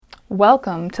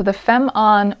Welcome to the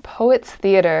Fem-On Poets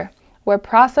Theater, where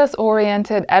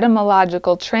process-oriented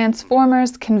etymological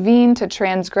transformers convene to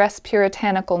transgress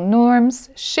puritanical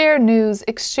norms, share news,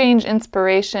 exchange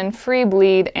inspiration, free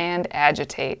bleed, and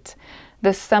agitate.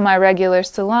 This semi-regular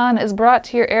salon is brought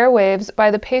to your airwaves by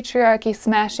the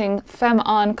patriarchy-smashing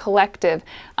Fem-On Collective.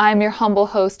 I'm your humble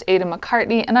host, Ada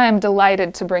McCartney, and I am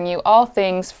delighted to bring you all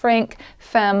things frank,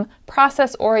 femme,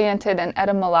 process-oriented, and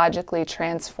etymologically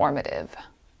transformative.